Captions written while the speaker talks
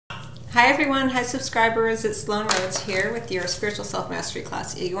Hi everyone, hi subscribers, it's Sloane Rhodes here with your Spiritual Self-Mastery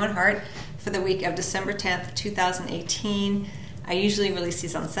class, Ego and Heart, for the week of December 10th, 2018. I usually release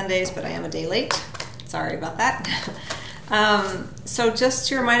these on Sundays, but I am a day late. Sorry about that. So just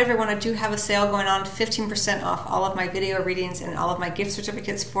to remind everyone, I do have a sale going on, 15% off all of my video readings and all of my gift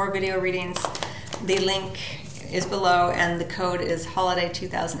certificates for video readings. The link is below and the code is Holiday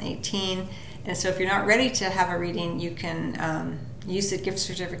 2018. And so if you're not ready to have a reading, you can use the gift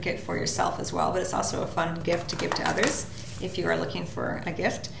certificate for yourself as well, but it's also a fun gift to give to others if you are looking for a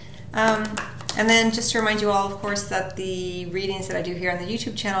gift. And then just to remind you all, of course, that the readings that I do here on the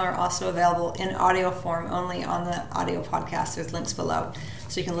YouTube channel are also available in audio form only on the audio podcast. There's links below,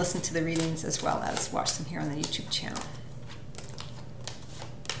 so you can listen to the readings as well as watch them here on the YouTube channel.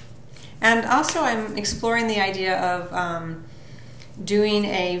 And also I'm exploring the idea of doing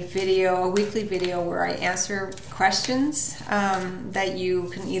a weekly video where I answer questions that you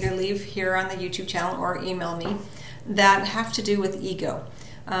can either leave here on the YouTube channel or email me that have to do with ego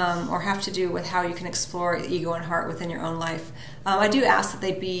or have to do with how you can explore ego and heart within your own life. I do ask that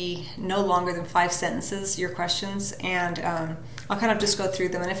they be no longer than 5 sentences, your questions, and I'll kind of just go through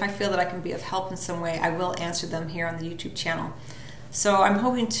them, and if I feel that I can be of help in some way, I will answer them here on the YouTube channel. So I'm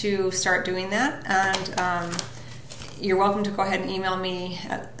hoping to start doing that, and you're welcome to go ahead and email me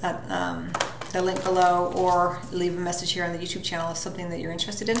at the link below or leave a message here on the YouTube channel if something that you're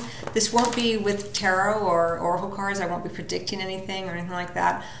interested in. This won't be with tarot or oracle cards. I won't be predicting anything or anything like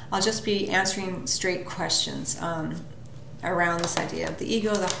that. I'll just be answering straight questions around this idea of the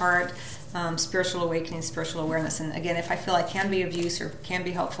ego, the heart, spiritual awakening, spiritual awareness. And again, if I feel I can be of use or can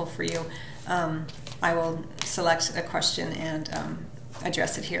be helpful for you, I will select a question and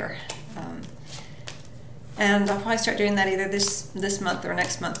address it here. And I'll probably start doing that either this month or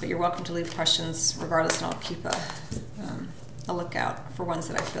next month, but you're welcome to leave questions regardless, and I'll keep a lookout for ones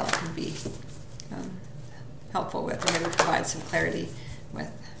that I feel I can be helpful with or maybe provide some clarity with.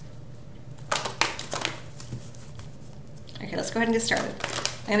 Okay, let's go ahead and get started.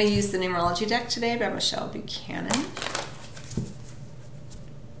 I'm going to use the numerology deck today by Michelle Buchanan.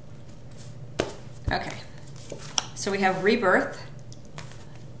 Okay, so we have rebirth,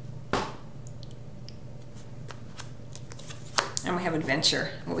 and we have adventure,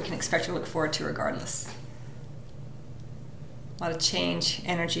 what we can expect to look forward to regardless. A lot of change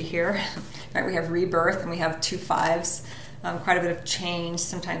energy here. Right, we have rebirth and we have 2 5s. Quite a bit of change,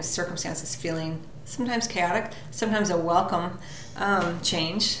 sometimes circumstances feeling sometimes chaotic, sometimes a welcome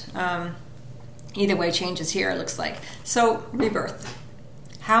change. Either way, change is here, it looks like. So, rebirth.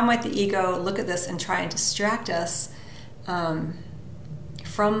 How might the ego look at this and try and distract us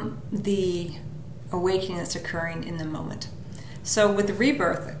from the awakening that's occurring in the moment? So with the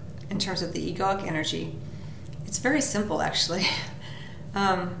rebirth, in terms of the egoic energy, it's very simple actually.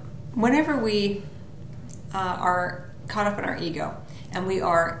 Whenever we are caught up in our ego and we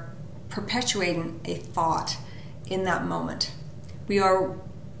are perpetuating a thought in that moment, we are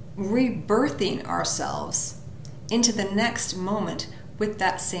rebirthing ourselves into the next moment with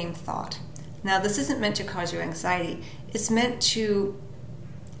that same thought. Now this isn't meant to cause you anxiety, it's meant to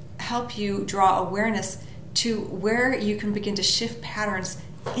help you draw awareness to where you can begin to shift patterns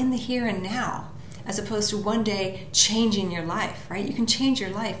in the here and now, as opposed to one day changing your life, right? You can change your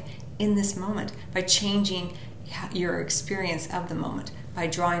life in this moment by changing your experience of the moment, by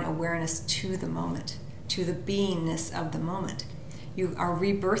drawing awareness to the moment, to the beingness of the moment. You are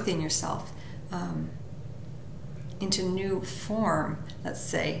rebirthing yourself into new form, let's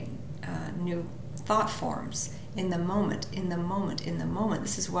say, new thought forms, in the moment, in the moment, in the moment.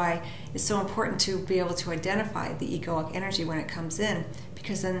 This is why it's so important to be able to identify the egoic energy when it comes in,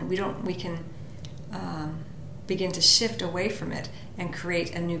 because then we can begin to shift away from it and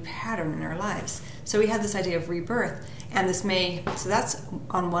create a new pattern in our lives. So we have this idea of rebirth, and so that's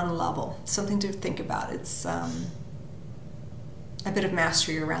on one level, something to think about. It's a bit of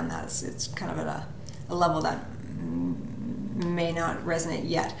mastery around that. It's kind of at a level that may not resonate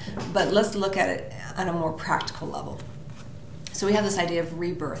yet, but let's look at it on a more practical level. So we have this idea of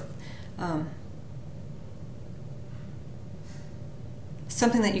rebirth.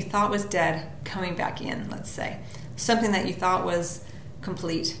 Something that you thought was dead coming back in, let's say. Something that you thought was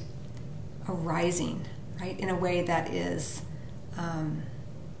complete, arising, right, in a way that is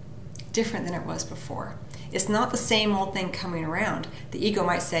different than it was before. It's not the same old thing coming around. The ego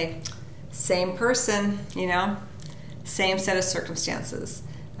might say, same person, you know, same set of circumstances,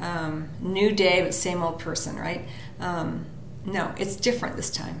 new day but same old person, right? No, it's different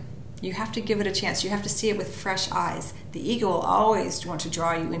this time. You have to give it a chance. You have to see it with fresh eyes. The ego will always want to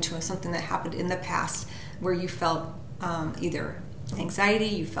draw you into something that happened in the past where you felt either anxiety,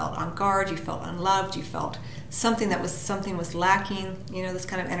 you felt on guard, you felt unloved, you felt something was lacking, this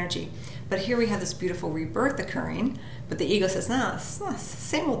kind of energy. But here we have this beautiful rebirth occurring, but the ego says, no, it's the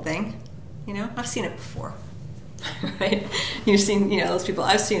same old thing. I've seen it before. Right? You've seen, those people,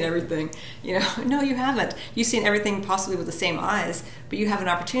 I've seen everything. No, you haven't. You've seen everything possibly with the same eyes, but you have an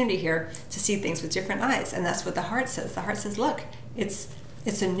opportunity here to see things with different eyes. And that's what the heart says. The heart says, look, it's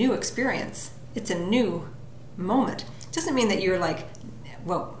a new experience. It's a new moment. It doesn't mean that you're like,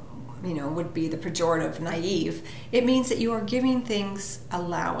 would be the pejorative naive. It means that you are giving things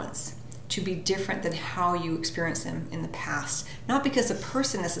allowance to be different than how you experienced them in the past. Not because the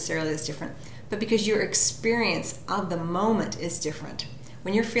person necessarily is different, but because your experience of the moment is different.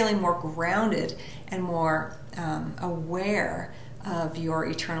 When you're feeling more grounded and more aware of your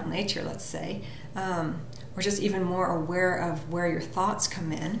eternal nature, let's say, or just even more aware of where your thoughts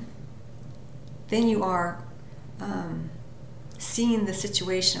come in, then you are seeing the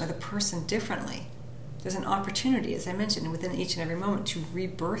situation or the person differently. There's an opportunity, as I mentioned, within each and every moment to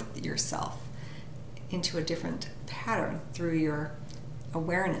rebirth yourself into a different pattern through your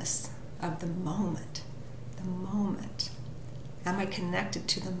awareness of the moment. The moment. Am I connected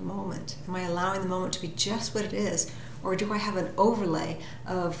to the moment? Am I allowing the moment to be just what it is? Or do I have an overlay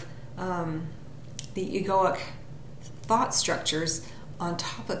of the egoic thought structures on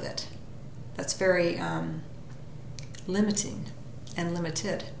top of it? That's very limiting and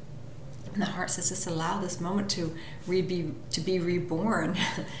limited. And the heart says, just allow this moment to be reborn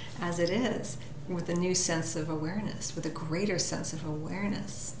as it is, with a new sense of awareness, with a greater sense of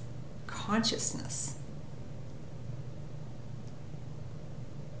awareness, consciousness.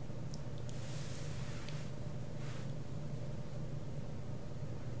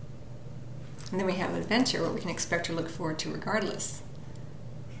 And then we have adventure, what we can expect or look forward to regardless.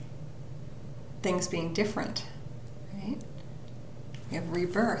 Things being different, right? We have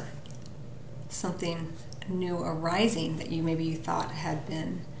rebirth, something new arising that you thought had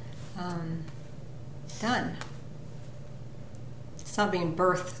been done. It's not being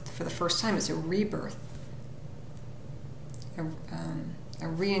birthed for the first time, it's a rebirth, a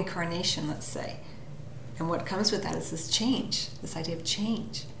reincarnation, let's say. And what comes with that is this change, this idea of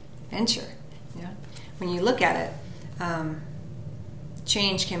change, adventure. When you look at it,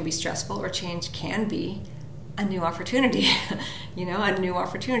 change can be stressful, or change can be a new opportunity. A new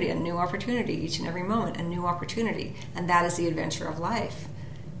opportunity each and every moment, a new opportunity. And that is the adventure of life.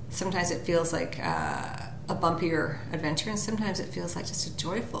 Sometimes it feels like a bumpier adventure, and sometimes it feels like just a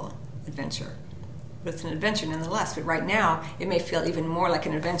joyful adventure. But it's an adventure nonetheless. But right now, it may feel even more like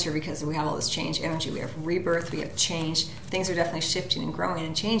an adventure because we have all this change energy. We have rebirth, we have change. Things are definitely shifting and growing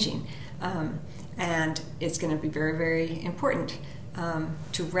and changing. And it's going to be very, very important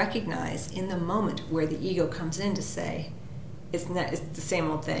to recognize in the moment where the ego comes in to say, it's the same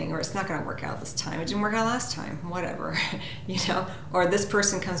old thing, or it's not going to work out this time. It didn't work out last time, whatever, Or this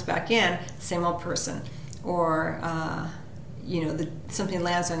person comes back in, same old person. Or, something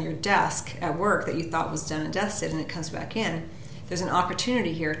lands on your desk at work that you thought was done and dusted, and it comes back in. There's an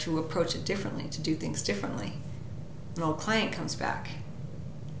opportunity here to approach it differently, to do things differently. An old client comes back,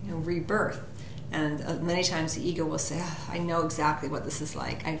 rebirth. And many times the ego will say, oh, I know exactly what this is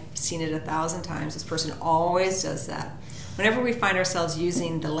like. I've seen it 1,000 times. This person always does that. Whenever we find ourselves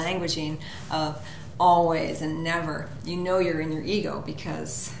using the languaging of always and never, you're in your ego,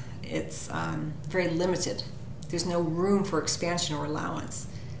 because it's very limited. There's no room for expansion or allowance.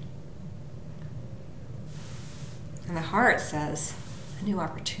 And the heart says, a new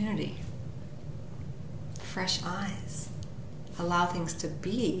opportunity, fresh eyes, allow things to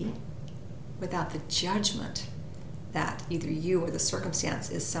be without the judgment that either you or the circumstance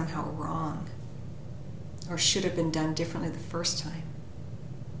is somehow wrong or should have been done differently the first time.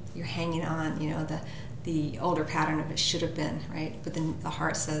 You're hanging on, the older pattern of it should have been, right? But then the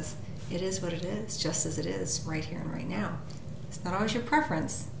heart says, it is what it is, just as it is, right here and right now. It's not always your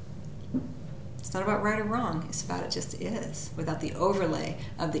preference. It's not about right or wrong. It's about it just is, without the overlay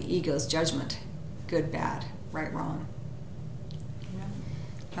of the ego's judgment. Good, bad, right, wrong.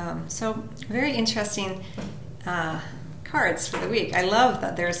 So very interesting cards for the week. I love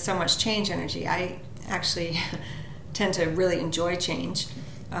that there's so much change energy. I actually tend to really enjoy change,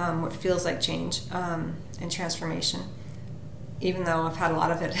 what feels like change and transformation, even though I've had a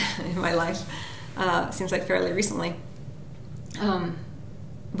lot of it in my life. It seems like fairly recently.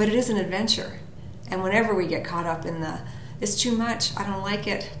 But it is an adventure. And whenever we get caught up in it's too much, I don't like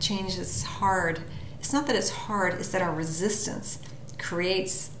it, change is hard. It's not that it's hard, it's that our resistance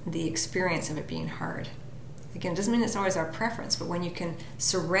creates the experience of it being hard. Again, it doesn't mean it's always our preference, but when you can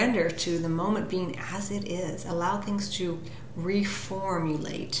surrender to the moment being as it is, allow things to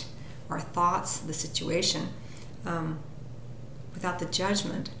reformulate our thoughts, the situation, without the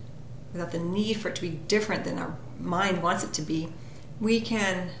judgment, without the need for it to be different than our mind wants it to be. We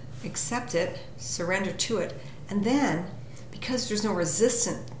can accept it, surrender to it, and then, because there's no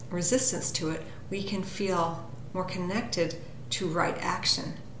resistance to it, we can feel more connected to right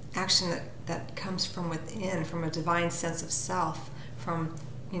action that comes from within, from a divine sense of self, from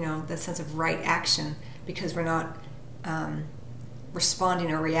the sense of right action, because we're not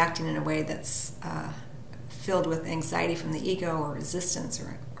responding or reacting in a way that's filled with anxiety from the ego or resistance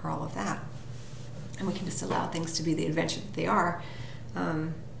or all of that. And we can just allow things to be the adventure that they are.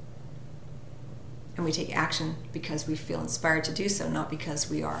 And we take action because we feel inspired to do so, not because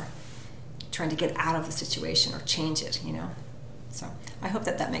we are trying to get out of the situation or change it, So I hope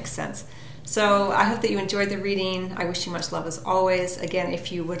that makes sense. So I hope that you enjoyed the reading. I wish you much love as always. Again,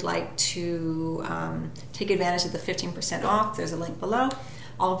 if you would like to take advantage of the 15% off, there's a link below.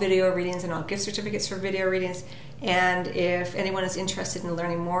 All video readings and all gift certificates for video readings. And if anyone is interested in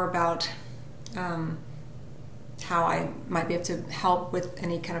learning more about how I might be able to help with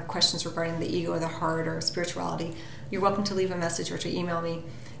any kind of questions regarding the ego or the heart or spirituality, you're welcome to leave a message or to email me,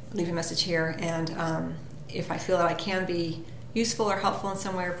 leave a message here. And if I feel that I can be useful or helpful in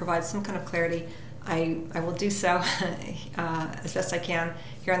some way or provide some kind of clarity, I will do so as best I can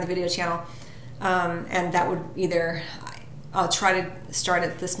here on the video channel. And that would either, I'll try to start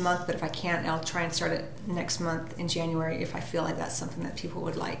it this month, but if I can't, I'll try and start it next month in January if I feel like that's something that people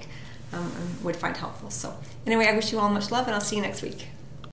would like and would find helpful. So anyway, I wish you all much love, and I'll see you next week.